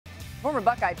Former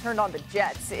Buckeye turned on the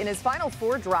Jets. In his final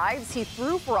 4 drives, he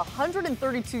threw for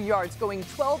 132 yards, going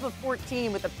 12 of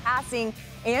 14 with a passing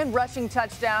and rushing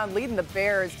touchdown, leading the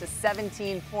Bears to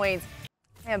 17 points.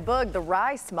 And Boog, the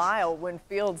wry smile when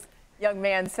Fields' young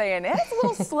man saying, it's a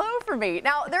little slow for me.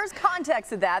 Now, there's context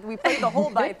to that. We played the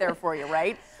whole bite there for you,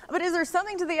 right? But is there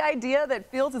something to the idea that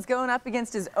Fields is going up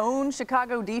against his own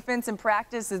Chicago defense in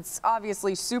practice? It's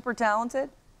obviously super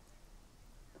talented.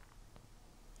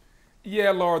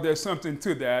 Yeah, Laura, there's something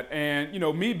to that. And, you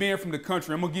know, me being from the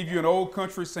country, I'm going to give you an old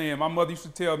country saying. My mother used to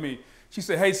tell me, she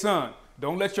said, hey, son,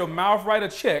 don't let your mouth write a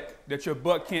check that your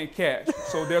butt can't cash.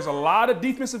 So there's a lot of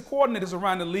defensive coordinators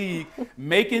around the league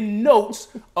making notes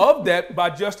of that by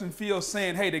Justin Fields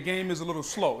saying, hey, the game is a little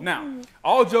slow. Now,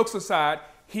 all jokes aside,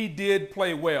 he did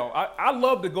play well. I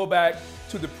love to go back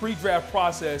to the pre-draft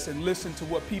process and listen to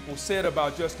what people said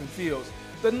about Justin Fields.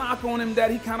 The knock on him that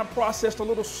he kind of processed a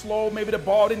little slow. Maybe the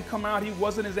ball didn't come out. He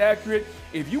wasn't as accurate.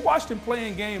 If you watched him play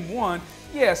in game 1,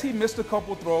 yes, he missed a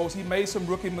couple throws. He made some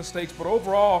rookie mistakes. But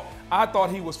overall, I thought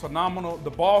he was phenomenal.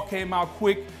 The ball came out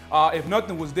quick. If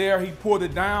nothing was there, he pulled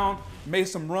it down, made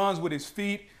some runs with his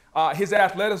feet. His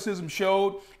athleticism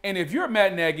showed. And if you're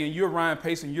Matt Nagy and you're Ryan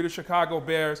Pace and you're the Chicago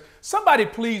Bears, somebody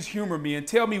please humor me and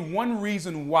tell me one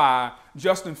reason why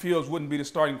Justin Fields wouldn't be the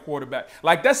starting quarterback.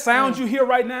 Like that sound you hear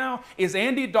right now is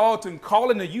Andy Dalton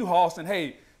calling the U-Haul saying,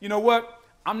 hey, you know what?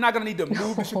 I'm not going to need to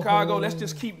move to Chicago. Let's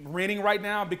just keep renting right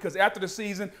now because after the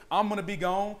season, I'm going to be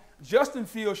gone. Justin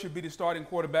Fields should be the starting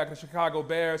quarterback of the Chicago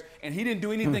Bears, and he didn't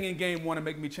do anything in game 1 to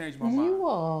make me change my mind.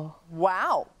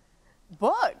 Wow.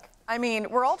 Boog. I mean,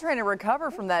 we're all trying to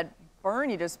recover from that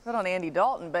burn you just put on Andy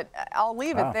Dalton, but I'll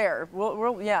leave it there.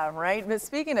 Yeah, right? But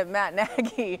speaking of Matt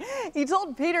Nagy, he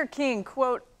told Peter King,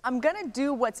 quote, I'm going to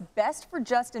do what's best for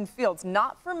Justin Fields,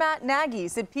 not for Matt Nagy. He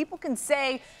said people can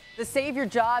say the save your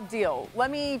job deal.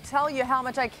 Let me tell you how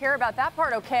much I care about that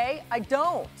part, okay? I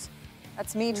don't.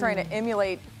 That's me trying to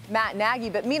emulate Matt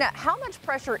Nagy. But, Mina, how much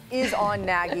pressure is on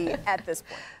Nagy at this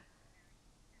point?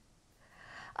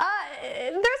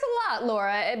 There's a lot,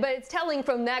 Laura, but it's telling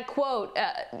from that quote.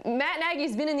 Matt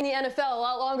Nagy's been in the NFL a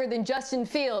lot longer than Justin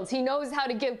Fields. He knows how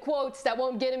to give quotes that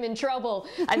won't get him in trouble,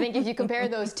 I think, if you compare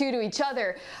those two to each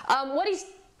other. What he's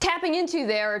tapping into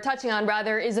there, or touching on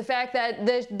rather, is the fact that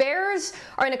the Bears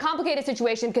are in a complicated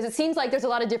situation because it seems like there's a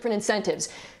lot of different incentives.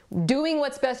 Doing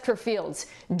what's best for Fields,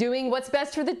 doing what's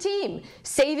best for the team,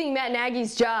 saving Matt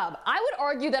Nagy's job. I would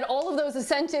argue that all of those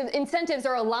incentives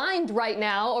are aligned right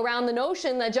now around the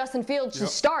notion that Justin Fields should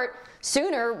start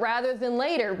sooner rather than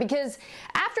later, because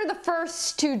after the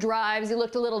first 2 drives, he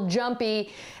looked a little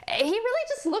jumpy. He really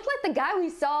just looked like the guy we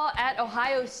saw at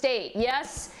Ohio State.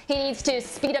 Yes, he needs to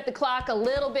speed up the clock a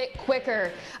little bit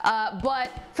quicker,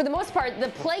 but for the most part, the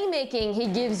playmaking he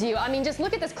gives you, I mean, just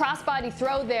look at this crossbody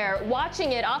throw there.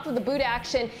 Watching it off of the boot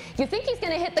action, you think he's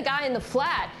going to hit the guy in the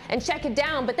flat and check it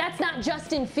down, but that's not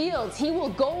Justin Fields. He will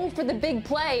go for the big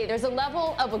play. There's a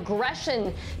level of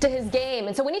aggression to his game.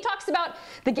 And so when he talks about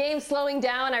the game slowing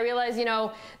down, I realize, you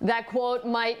know, that quote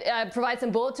might provide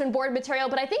some bulletin board material,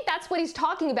 but I think that's what he's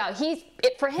talking about.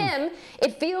 For him,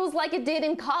 it feels like it did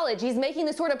in college. He's making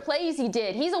the sort of plays he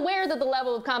did. He's aware that the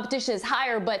level of competition is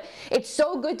higher, but it's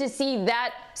so good to see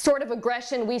that sort of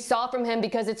aggression we saw from him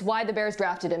because it's why the Bears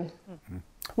drafted him.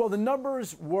 Well, the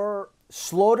numbers were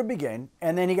slow to begin,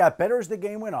 and then he got better as the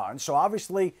game went on. So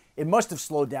obviously, it must have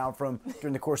slowed down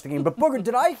during the course of the game. But Booger,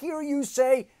 did I hear you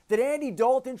say that Andy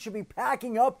Dalton should be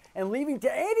packing up and leaving?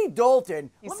 To Andy Dalton,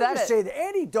 let me just say that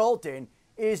Andy Dalton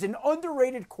is an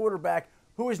underrated quarterback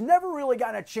who has never really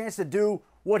gotten a chance to do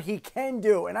what he can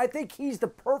do. And I think he's the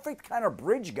perfect kind of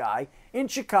bridge guy in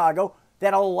Chicago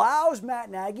that allows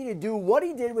Matt Nagy to do what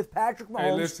he did with Patrick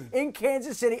Mahomes in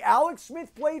Kansas City. Alex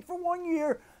Smith played for 1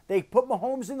 year. They put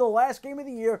Mahomes in the last game of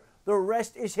the year. The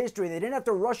rest is history. They didn't have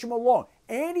to rush him along.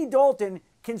 Andy Dalton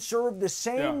can serve the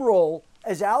same role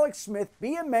as Alex Smith,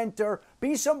 be a mentor,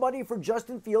 be somebody for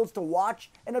Justin Fields to watch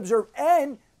and observe.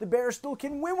 And the Bears still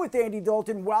can win with Andy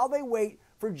Dalton while they wait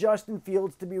for Justin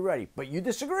Fields to be ready. But you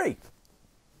disagree.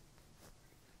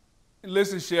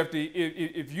 Listen, Schefter,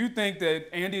 if you think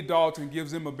that Andy Dalton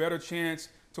gives him a better chance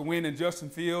to win than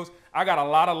Justin Fields, I got a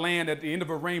lot of land at the end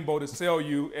of a rainbow to sell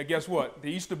you. And guess what?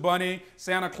 The Easter Bunny,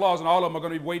 Santa Claus, and all of them are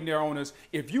going to be waiting there on us.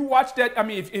 If you watch that, I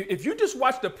mean, if you just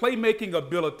watch the playmaking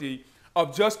ability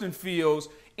of Justin Fields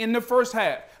in the first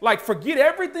half. Like, forget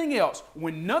everything else.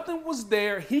 When nothing was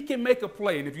there, he can make a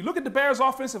play. And if you look at the Bears'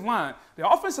 offensive line, the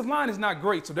offensive line is not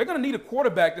great. So they're going to need a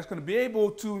quarterback that's going to be able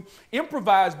to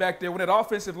improvise back there when that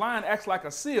offensive line acts like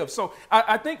a sieve. So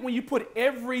I think when you put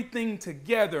everything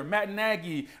together, Matt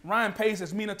Nagy, Ryan Pace,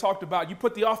 as Mina talked about, you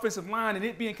put the offensive line and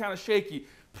it being kind of shaky,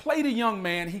 Play the young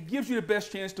man. He gives you the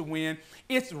best chance to win.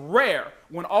 It's rare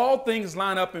when all things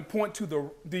line up and point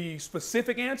to the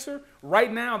specific answer.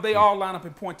 Right now, they all line up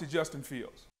and point to Justin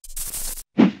Fields.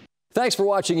 Thanks for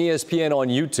watching ESPN on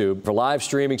YouTube. For live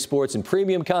streaming sports and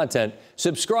premium content,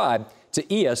 subscribe to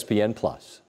ESPN+.